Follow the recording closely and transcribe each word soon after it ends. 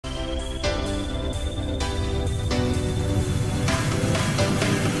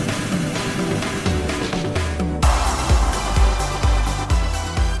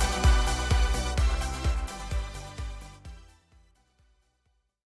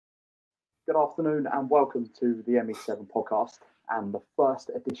good afternoon and welcome to the ME7 podcast and the first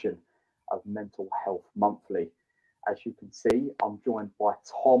edition of Mental Health Monthly. As you can see, I'm joined by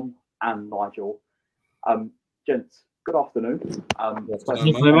Tom and Nigel. Gents, good afternoon.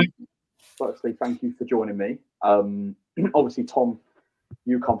 Firstly, thank you for joining me. Obviously, Tom,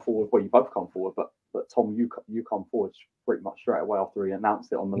 you come forward. Well, you both come forward, but Tom, you come forward pretty much straight away after he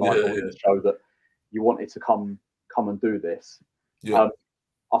announced it on the live audience show that you wanted to come and do this. Yeah.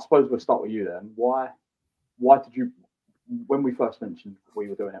 I suppose we'll start with you then. Why did you, when we first mentioned we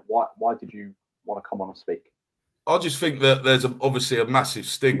were doing it, why did you want to come on and speak? I just think that there's obviously a massive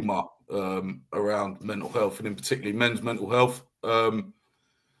stigma around mental health, and in particularly men's mental health.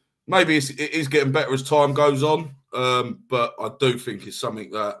 Maybe it is getting better as time goes on, but I do think it's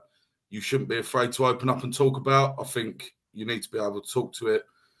something that you shouldn't be afraid to open up and talk about. I think you need to be able to talk to it.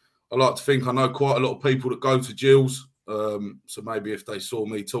 I like to think I know quite a lot of people that go to Jill's, so maybe if they saw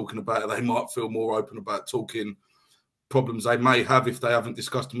me talking about it, they might feel more open about talking problems they may have if they haven't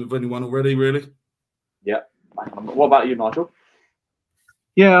discussed them with anyone already, really. Yeah. What about you, Nigel?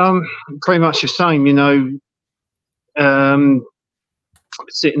 Yeah, pretty much the same,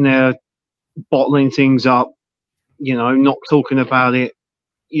 sitting there bottling things up, not talking about it,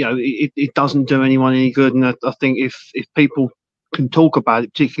 it doesn't do anyone any good. And I think if people can talk about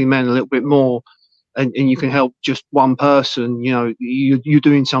it, particularly men, a little bit more, and you can help just one person, you're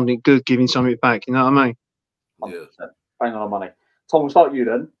doing something good, giving something back, you know what I mean? Yeah. Bang on the money. Tom, we'll start with you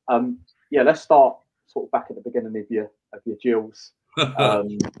then. Let's start sort of back at the beginning of your Jill's,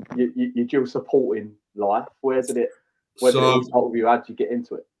 your Jill supporting life. Where did it all start with you? How did you get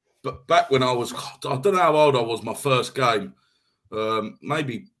into it? But back when I don't know how old I was, my first game,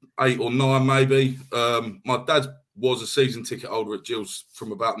 maybe 8 or 9, maybe. My dad was a season ticket holder at Jill's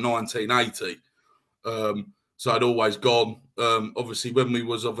from about 1980. So I'd always gone. Obviously, when we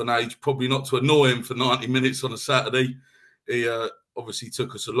was of an age, probably not to annoy him for 90 minutes on a Saturday, he obviously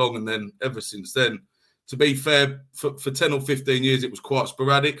took us along. And then ever since then, to be fair, for 10 or 15 years, it was quite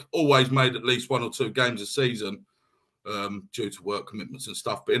sporadic. Always made at least 1 or 2 games a season due to work commitments and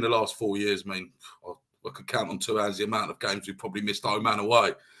stuff. But in the last 4 years, I could count on 2 hands the amount of games we probably missed home and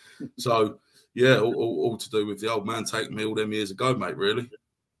away. So, yeah, all to do with the old man taking me all them years ago, mate, really.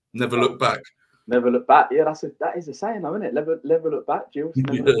 Never look back. Never look back. Yeah, that is a saying, though, isn't it? Never look back, Jules.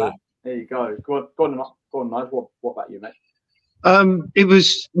 Never look back. There you go. Go on, Nigel. What about you, mate? It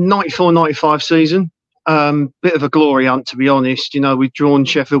was 94-95 season. Bit of a glory hunt, to be honest. We'd drawn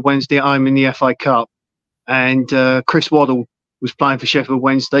Sheffield Wednesday at home in the FA Cup, and Chris Waddle was playing for Sheffield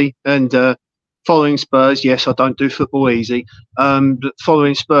Wednesday. And following Spurs, yes, I don't do football easy, but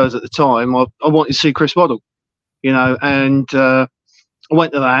following Spurs at the time, I wanted to see Chris Waddle, and I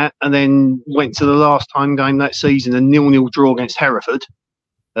went to that, and then went to the last home game that season, a 0-0 draw against Hereford.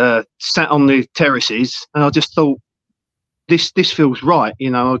 Sat on the terraces, and I just thought, this feels right.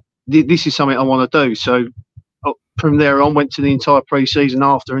 This is something I want to do. So from there on, went to the entire pre-season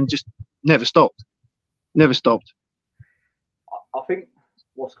after, and just never stopped. Never stopped. I think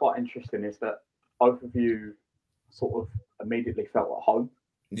what's quite interesting is that both of you sort of immediately felt at home.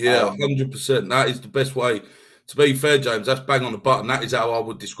 Yeah, 100%. That is the best way. To be fair, James, that's bang on the button. That is how I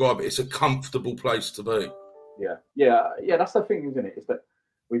would describe it. It's a comfortable place to be. Yeah. That's the thing, isn't it? Is that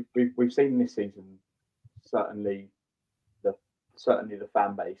we've seen this season certainly the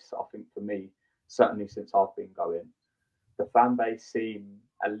fan base. I think for me, certainly since I've been going, the fan base seem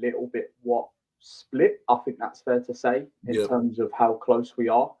a little bit split. I think that's fair to say in terms of how close we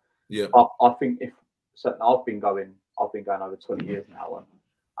are. Yeah. I think I've been going over 20 years now,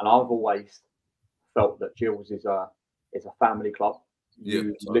 and I've always felt that Jill's is a family club.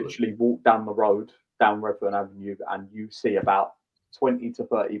 You literally walk down the road, down Redburn Avenue, and you see about 20 to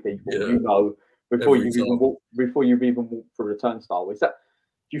 30 people. Before you've even walked through the turnstile. Do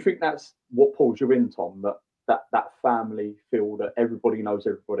you think that's what pulls you in, Tom? That family feel that everybody knows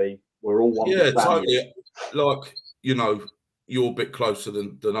everybody. We're all one. Yeah, totally. Like, you're a bit closer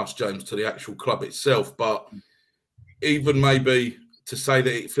than us, James, to the actual club itself. But even maybe to say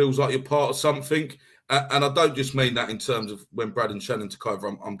that it feels like you're part of something. And I don't just mean that in terms of when Brad and Shannon took over.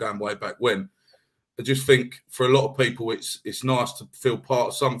 I'm going way back when. I just think for a lot of people, it's nice to feel part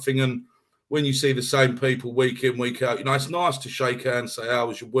of something. And when you see the same people week in, week out, it's nice to shake hands, say, how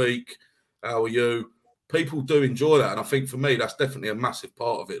was your week? How are you? People do enjoy that. And I think for me, that's definitely a massive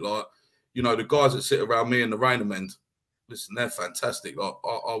part of it. Like, the guys that sit around me and the Raynham end, listen, they're fantastic. Like,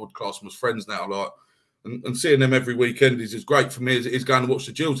 I would class them as friends now. Like, and seeing them every weekend is as great for me as it is going to watch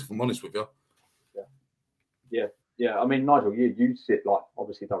the Jills, if I'm honest with you. Yeah. I mean, Nigel, you sit like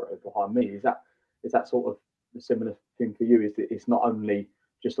obviously directly behind me. Is that sort of a similar thing for you? Is that it's not only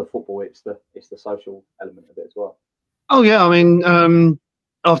just the football. It's the social element of it as well. Oh yeah, I mean,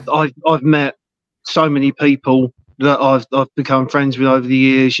 I've met so many people that I've become friends with over the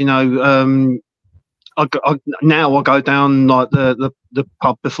years. You know, now I go down like the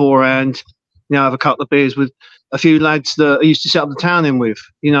pub beforehand. You know, have a couple of beers with a few lads that I used to set up the town in with.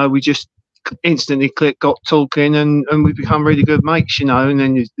 You know, we just instantly clicked, got talking, and we become really good mates. You know, and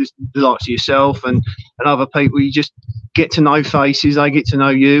then there's the likes of yourself and other people. You just get to know faces, they get to know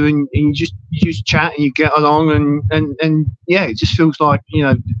you, and you just chat and you get along, and yeah, it just feels like, you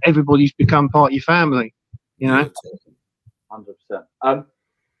know, everybody's become part of your family. You know, 100%.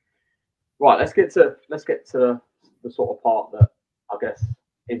 Right, let's get to the sort of part that I guess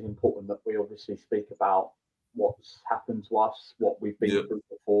is important, that we obviously speak about what's happened to us, what we've been through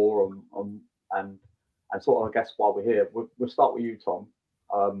before, and sort of, I guess, why we're here. We'll start with you, Tom.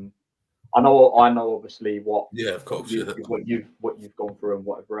 I know obviously what what you've gone through and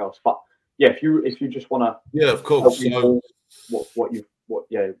whatever else, but yeah, if you just want to of course, so, what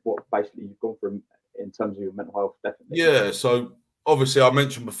basically you've gone through in terms of your mental health, definitely. Yeah, so obviously I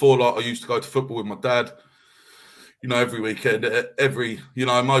mentioned before, like, I used to go to football with my dad, you know, every weekend, you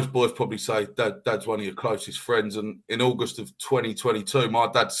know, most boys probably say dad's one of your closest friends. And in August of 2022, my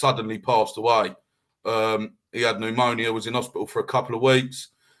dad suddenly passed away. He had pneumonia, was in hospital for a couple of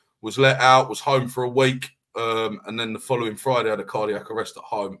weeks, was let out, was home for a week. And then the following Friday had a cardiac arrest at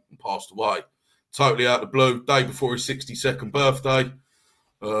home and passed away. Totally out of the blue, day before his 62nd birthday.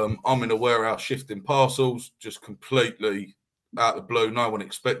 I'm in a warehouse shifting parcels, just completely out of the blue. No one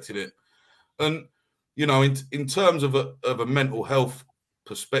expected it. And, you know, in terms of a mental health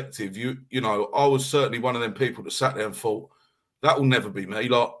perspective, you know, I was certainly one of them people that sat there and thought, that will never be me.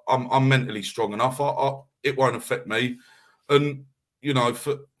 Like, I'm mentally strong enough. It won't affect me. And, you know,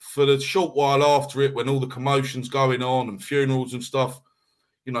 for the short while after it, when all the commotion's going on and funerals and stuff,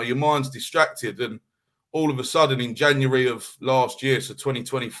 you know, your mind's distracted. And all of a sudden in January of last year, so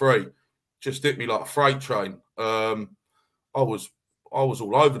 2023, just hit me like a freight train. I was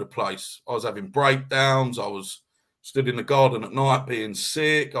all over the place. I was having breakdowns. I was stood in the garden at night being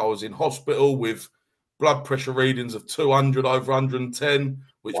sick. I was in hospital with blood pressure readings of 200 over 110,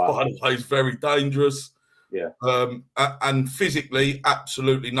 which, by the way, is very dangerous. Yeah. And physically,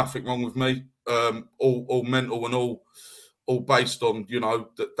 absolutely nothing wrong with me. All mental and all based on, you know,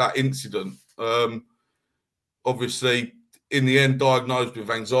 that incident. Obviously, in the end, diagnosed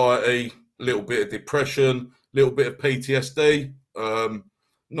with anxiety, a little bit of depression, a little bit of PTSD. I'm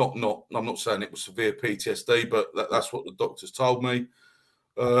not saying it was severe PTSD, but that's what the doctors told me.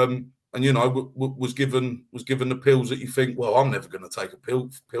 And, you know, was given the pills that you think, well, I'm never going to take a pill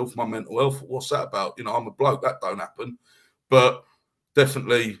for my mental health. What's that about? You know, I'm a bloke. That don't happen. But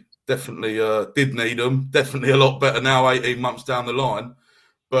definitely did need them. Definitely a lot better now, 18 months down the line.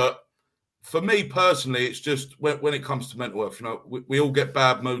 But for me personally, it's just when it comes to mental health, you know, we all get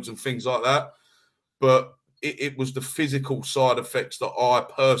bad moods and things like that. But it was the physical side effects that I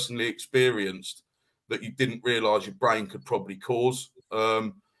personally experienced that you didn't realise your brain could probably cause.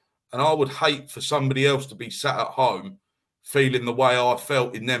 And I would hate for somebody else to be sat at home feeling the way I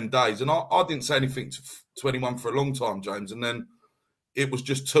felt in them days. And I didn't say anything to anyone for a long time, James. And then it was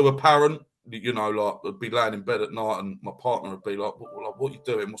just too apparent, you know, like I'd be laying in bed at night and my partner would be like, what are you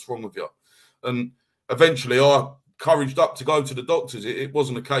doing? What's wrong with you? And eventually I couraged up to go to the doctors. It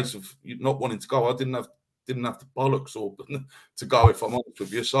wasn't a case of not wanting to go. I didn't have the bollocks or to go, if I'm honest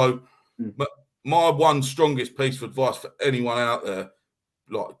with you. So my one strongest piece of advice for anyone out there,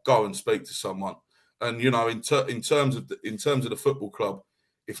 like, go and speak to someone. And, you know, in terms of the football club,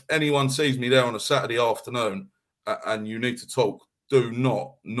 if anyone sees me there on a Saturday afternoon and you need to talk, do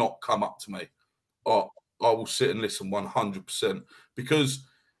not come up to me. I will sit and listen 100%. Because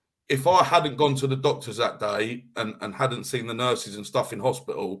if I hadn't gone to the doctors that day and hadn't seen the nurses and stuff in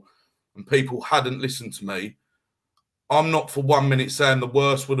hospital and people hadn't listened to me, I'm not for 1 minute saying the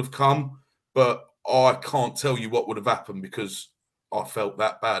worst would have come, but I can't tell you what would have happened because I felt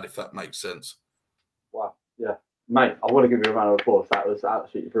that bad, if that makes sense. Wow. Yeah. Mate, I want to give you a round of applause. That was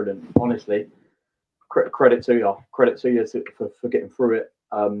absolutely brilliant. Honestly, credit to you. Credit to you for getting through it.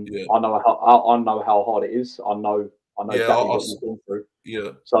 I know how hard it is. I know exactly what you've gone through.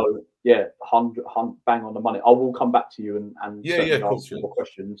 Yeah. So yeah, 100 bang on the money. I will come back to you and ask you more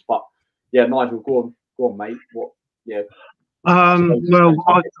questions. But yeah, Nigel, go on, mate. What? Yeah. Well,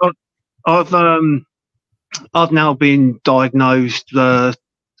 I've now been diagnosed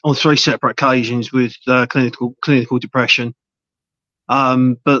on 3 separate occasions with clinical depression.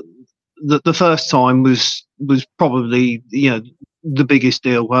 But the first time was probably, you know, the biggest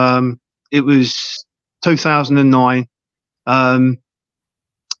deal. It was 2009.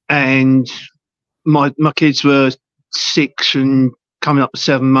 and my kids were 6 and coming up to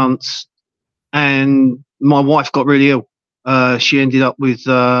 7 months, and my wife got really ill. She ended up with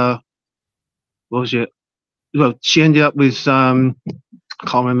what was it? Well, she ended up with I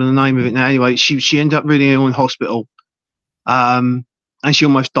can't remember the name of it now. Anyway, she ended up really ill in hospital, and she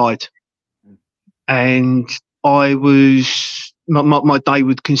almost died. And I was my day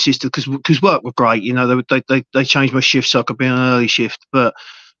would consist of, because work were great, you know, they changed my shift so I could be on an early shift, but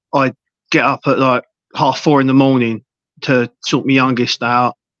I'd get up at like 4:30 in the morning to sort my youngest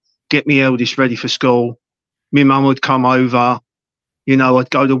out, get my eldest ready for school. My mum would come over, you know,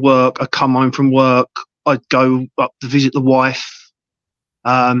 I'd go to work, I'd come home from work, I'd go up to visit the wife,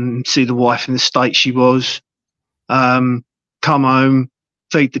 see the wife in the state she was, come home,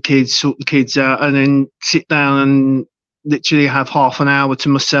 feed the kids, sort the kids out, and then sit down and literally have half an hour to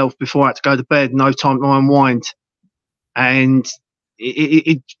myself before I had to go to bed, no time to unwind. And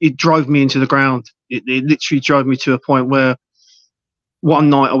it drove me into the ground. It literally drove me to a point where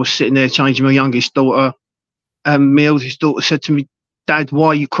one night I was sitting there changing my youngest daughter, and my eldest daughter said to me, "Dad, why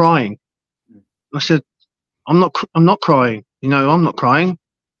are you crying?" I said, I'm not crying. You know, I'm not crying.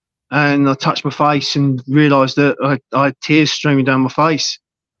 And I touched my face and realised that I had tears streaming down my face,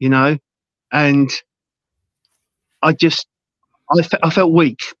 you know, and I felt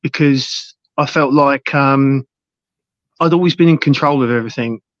weak, because I felt like I'd always been in control of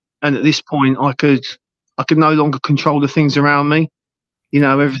everything, and at this point I could no longer control the things around me. You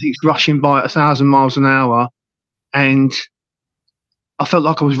know, everything's rushing by at 1,000 miles an hour, and I felt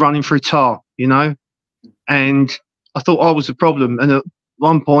like I was running through tar, you know, and I thought I was the problem. And at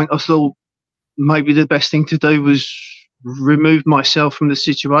one point I thought maybe the best thing to do was remove myself from the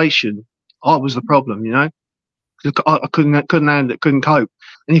situation. I was the problem, you know. I couldn't handle it, couldn't cope.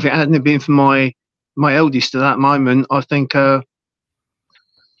 And if it hadn't been for my eldest at that moment, I think things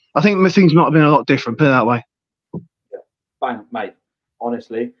might have been a lot different. Put it that way. Yeah, bang, mate.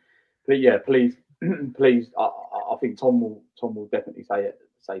 Honestly, but yeah, please. I think Tom will definitely say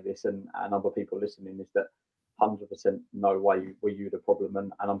this, and other people listening, is that 100% no way were you the problem,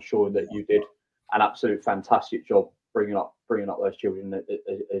 and I'm sure that you did an absolute fantastic job bringing up those children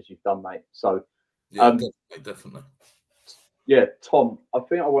as you've done, mate. So yeah, definitely. Yeah, Tom, I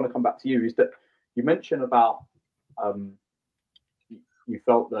think I want to come back to you. Is that you mentioned about you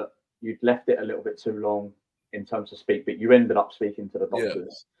felt that you'd left it a little bit too long in terms of speak, but you ended up speaking to the doctors.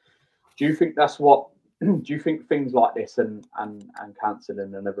 Yeah. Do you think that's what? Do you think things like this and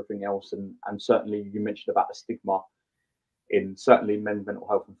counselling and everything else, and certainly you mentioned about the stigma in certainly men's mental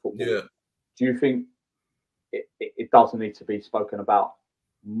health and football? Yeah. Do you think it does need to be spoken about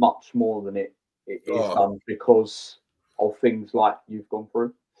much more than it is done because of things like you've gone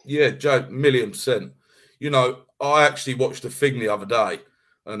through? Yeah, Joe, 1,000,000%. You know, I actually watched a thing the other day,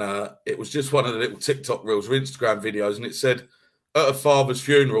 and it was just one of the little TikTok reels or Instagram videos, and it said, at a father's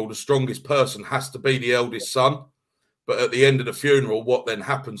funeral, the strongest person has to be the eldest son. But at the end of the funeral, what then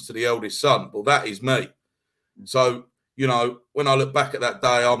happens to the eldest son? Well, that is me. So, you know, when I look back at that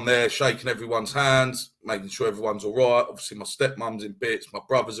day, I'm there shaking everyone's hands, making sure everyone's all right. Obviously, my stepmom's in bits, my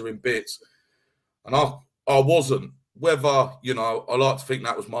brothers are in bits. And I wasn't. Whether, you know, I like to think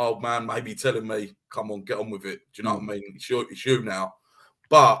that was my old man maybe telling me, come on, get on with it. Do you know what I mean? It's you now.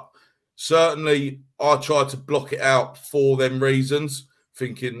 But certainly, I tried to block it out for them reasons,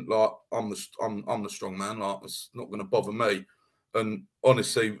 thinking like I'm the strong man, like it's not going to bother me. And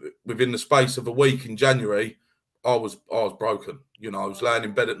honestly, within the space of a week in January, I was broken. You know, I was laying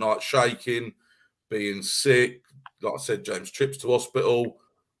in bed at night, shaking, being sick. Like I said, James, trips to hospital,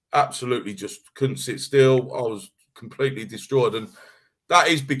 absolutely just couldn't sit still. I was completely destroyed, and that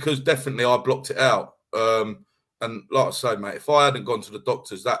is because definitely I blocked it out. And like I say, mate, if I hadn't gone to the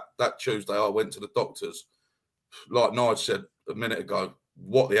doctors that Tuesday, I went to the doctors. Like Nigel said a minute ago,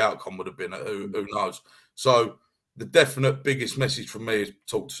 what the outcome would have been, who knows? So the definite biggest message from me is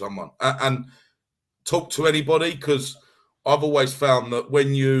talk to someone and talk to anybody, because I've always found that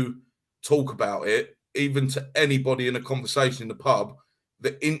when you talk about it, even to anybody in a conversation in the pub,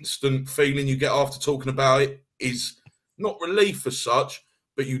 the instant feeling you get after talking about it is not relief as such,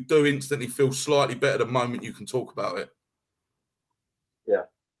 but you do instantly feel slightly better the moment you can talk about it. Yeah,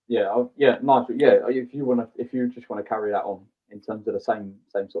 nice. Yeah, if you just want to carry that on in terms of the same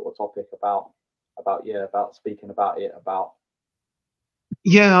sort of topic about speaking about it, about.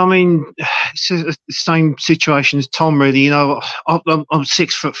 Yeah, I mean, it's the same situation as Tom, really. You know, I'm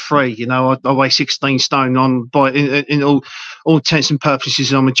 6'3". You know, I weigh 16 stone. I'm in all intents and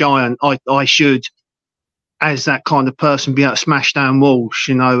purposes, I'm a giant. I should, as that kind of person, be able to smash down walls.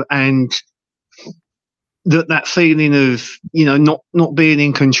 You know, and that feeling of, you know, not being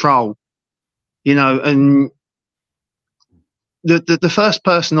in control, you know. And the first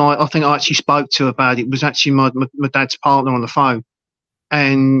person I think I actually spoke to about it was actually my dad's partner on the phone,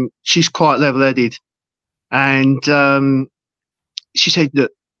 and she's quite level-headed, and she said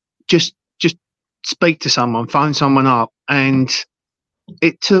that just speak to someone, phone someone up, and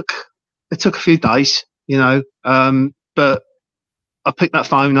it took a few days, you know, but I picked that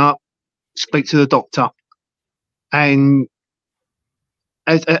phone up, speak to the doctor, and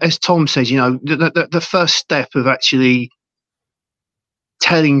as Tom says, you know, the first step of actually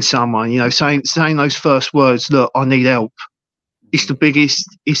telling someone, you know, saying those first words, look, I need help, it's the biggest,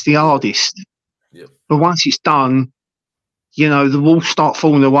 it's the hardest. Yep. But once it's done, you know, the walls start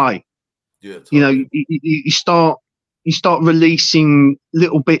falling away. Yeah, totally. You know, you start releasing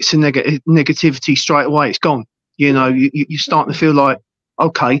little bits of negativity straight away. It's gone. You know, you're starting to feel like,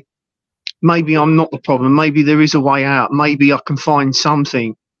 okay, maybe I'm not the problem. Maybe there is a way out. Maybe I can find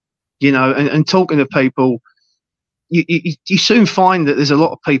something. You know, and talking to people, you soon find that there's a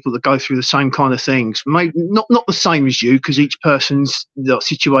lot of people that go through the same kind of things. Maybe not the same as you, because each person's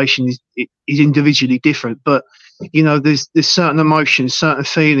situation is individually different. But you know, there's certain emotions, certain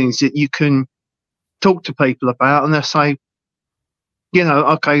feelings that you can talk to people about, and they'll say, you know,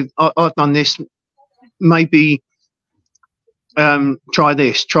 okay, I've done this. Maybe try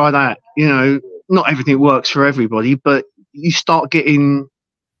this, try that. You know, not everything works for everybody, but you start getting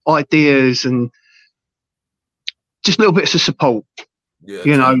ideas and just little bits of support. Yeah,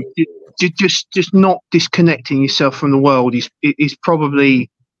 you know, just not disconnecting yourself from the world is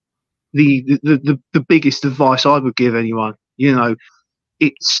probably the biggest advice I would give anyone. You know,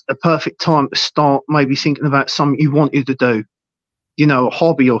 it's a perfect time to start maybe thinking about something you wanted to do, you know, a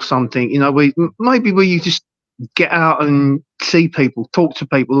hobby or something, you know, where you just get out and see people, talk to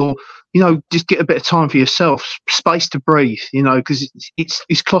people, or, you know, just get a bit of time for yourself, space to breathe, you know, because it's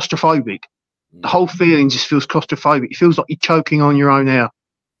claustrophobic. The whole feeling just feels claustrophobic. It feels like you're choking on your own air,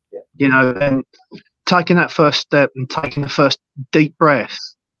 you know, and taking that first step and taking the first deep breath,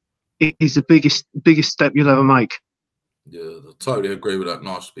 it is the biggest step you'll ever make. Yeah, I totally agree with that.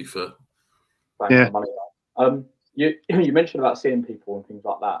 Nice, to be fair. Yeah. You mentioned about seeing people and things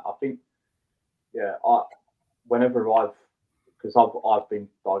like that. I think, because I've been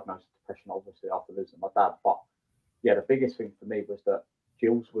diagnosed with depression, obviously, after losing my dad. But yeah, the biggest thing for me was that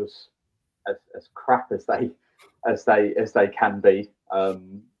Jill's was as crap as they can be.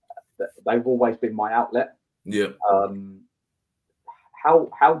 They've always been my outlet. Yeah.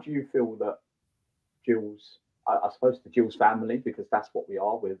 How do you feel that Jill's, I suppose the Jill's family, because that's what we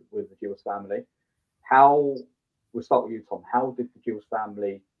are with the Jill's family. We'll start with you, Tom. How did the Jill's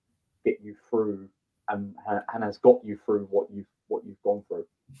family get you through and has got you through what you've gone through?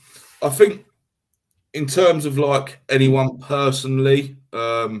 I think in terms of like anyone personally,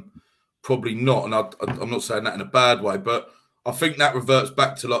 probably not. And I'm not saying that in a bad way, but I think that reverts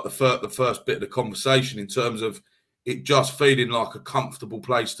back to like the first bit of the conversation in terms of it just feeling like a comfortable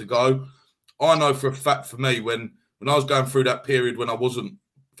place to go. I know for a fact for me, when I was going through that period when I wasn't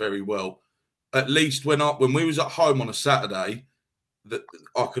very well, at least when we was at home on a Saturday, that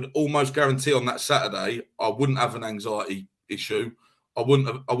I could almost guarantee on that Saturday I wouldn't have an anxiety issue. I wouldn't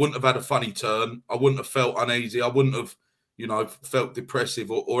have had a funny turn. I wouldn't have felt uneasy. I wouldn't have, you know, felt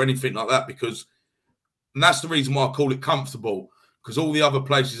depressive or anything like that, and that's the reason why I call it comfortable, because all the other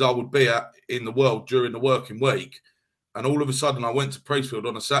places I would be at in the world during the working week, and all of a sudden I went to Priestfield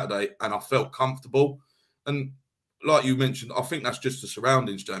on a Saturday and I felt comfortable. And like you mentioned, I think that's just the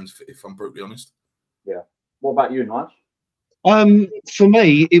surroundings, James, if I'm brutally honest. Yeah. What about you, Nigel? For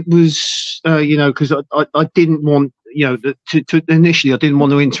me, it was, you know, because I didn't want, you know, to initially I didn't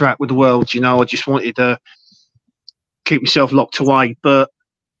want to interact with the world, you know, I just wanted to keep myself locked away. But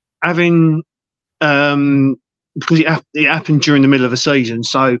having, because it happened during the middle of the season,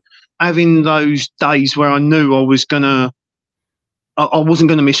 so having those days where I knew I wasn't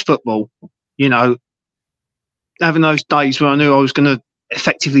going to miss football, you know, having those days where I knew I was going to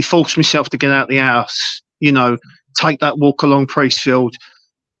effectively force myself to get out of the house, you know, take that walk along Priestfield,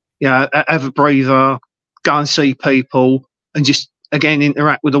 have a breather, go and see people, and just again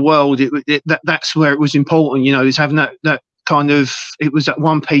interact with the world. That's where it was important, you know, is having that kind of, it was that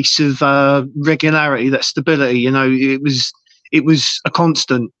one piece of regularity, that stability, you know. It was a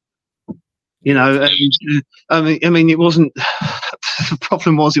constant, you know. And, I mean, it wasn't. The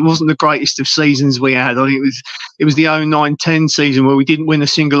problem was it wasn't the greatest of seasons we had. I think it was the 09-10 season where we didn't win a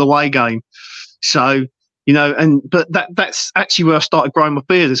single away game. So, you know, but that's actually where I started growing my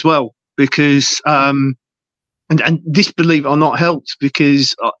beard as well, because And this, believe it or not, helped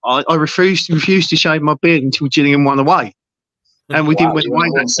because I refused to shave my beard until Gillingham won away, and we didn't win away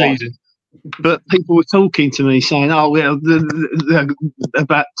that season. But people were talking to me saying, "Oh, well,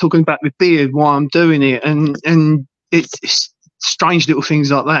 about talking about the beard, why I'm doing it," and it's strange little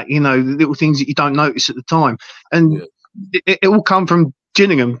things like that, little things that you don't notice at the time, and it all come from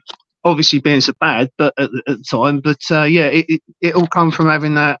Gillingham, obviously being so bad, but at the time, but it all come from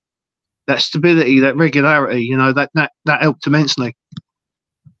having that stability, that regularity, that helped immensely.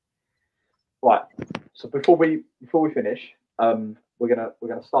 Right. So before we finish, we're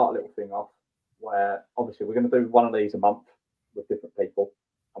gonna start a little thing off where obviously we're gonna do one of these a month with different people,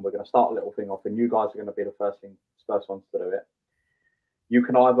 and we're gonna start a little thing off, and you guys are gonna be the first ones to do it. You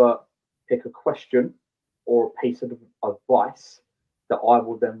can either pick a question or a piece of advice that I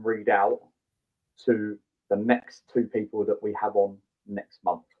will then read out to the next two people that we have on next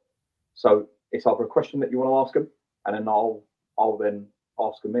month. So it's either a question that you want to ask them, and then I'll then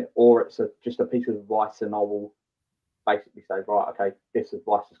ask them it, or it's just a piece of advice, and I will basically say, right, okay, this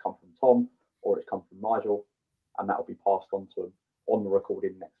advice has come from Tom, or it's come from Nigel, and that will be passed on to them on the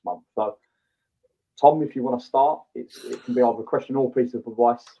recording next month. So, Tom, if you want to start, it can be either a question or a piece of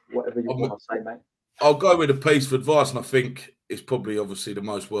advice, whatever you want to say, mate. I'll go with a piece of advice, and I think it's probably obviously the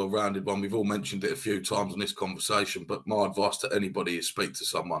most well-rounded one. We've all mentioned it a few times in this conversation, but my advice to anybody is speak to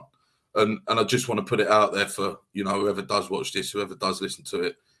someone. And I just want to put it out there for, whoever does watch this, whoever does listen to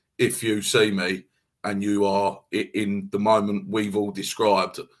it. If you see me and you are in the moment we've all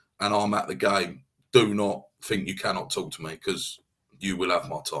described and I'm at the game, do not think you cannot talk to me, because you will have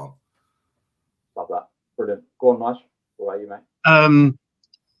my time. Love that. Brilliant. Go on, Nigel. What about you, mate?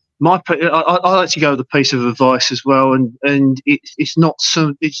 I like to go with a piece of advice as well, and it's not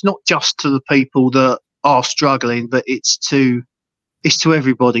just to the people that are struggling, but it's to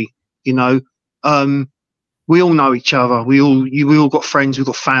everybody. We all know each other. We all got friends. We've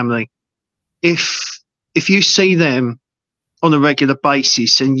got family. If you see them on a regular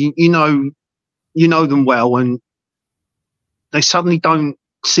basis, and you know them well, and they suddenly don't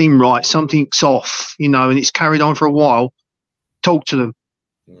seem right, something's off, and it's carried on for a while, talk to them,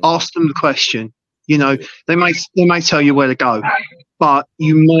 ask them the question. They may tell you where to go, but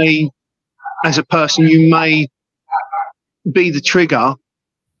you may, as a person, you may be the trigger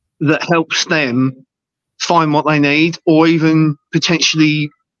that helps them find what they need, or even potentially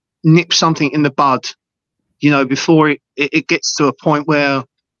nip something in the bud, before it gets to a point where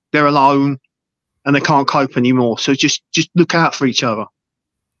they're alone and they can't cope anymore. So just look out for each other.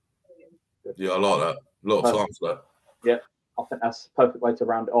 Yeah, I like that. A lot of time for that. Yeah, I think that's a perfect way to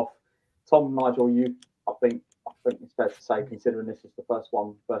round it off. Tom, Nigel, I think it's fair to say, considering this is the first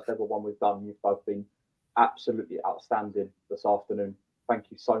ever one we've done, you've both been absolutely outstanding this afternoon. Thank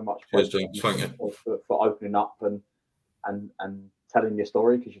you so much for opening up and telling your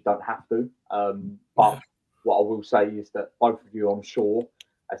story, because you don't have to. But what I will say is that both of you, I'm sure,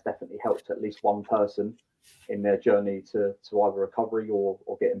 has definitely helped at least one person in their journey to either recovery or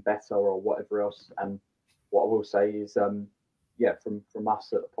getting better or whatever else. And what I will say is, from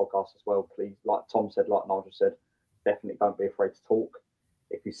us at the podcast as well, please, like Tom said, like Nigel said, definitely don't be afraid to talk.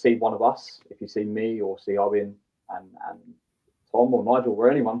 If you see one of us, if you see me or see Owen and Tom or Nigel or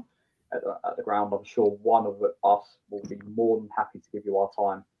anyone at the ground, I'm sure one of us will be more than happy to give you our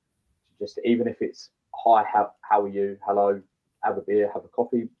time. Just even if it's, hi, how are you? Hello, have a beer, have a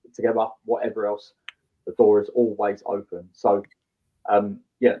coffee together, whatever else. The door is always open. So,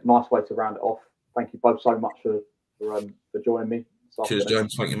 nice way to round it off. Thank you both so much for joining me. Cheers,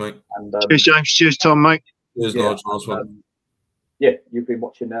 James. Thank you, mate. And, cheers, James. Cheers, Tom, mate. Cheers, Nigel. Nice one. You've been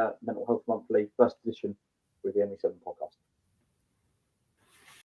watching Mental Health Monthly, first edition with the ME7 podcast.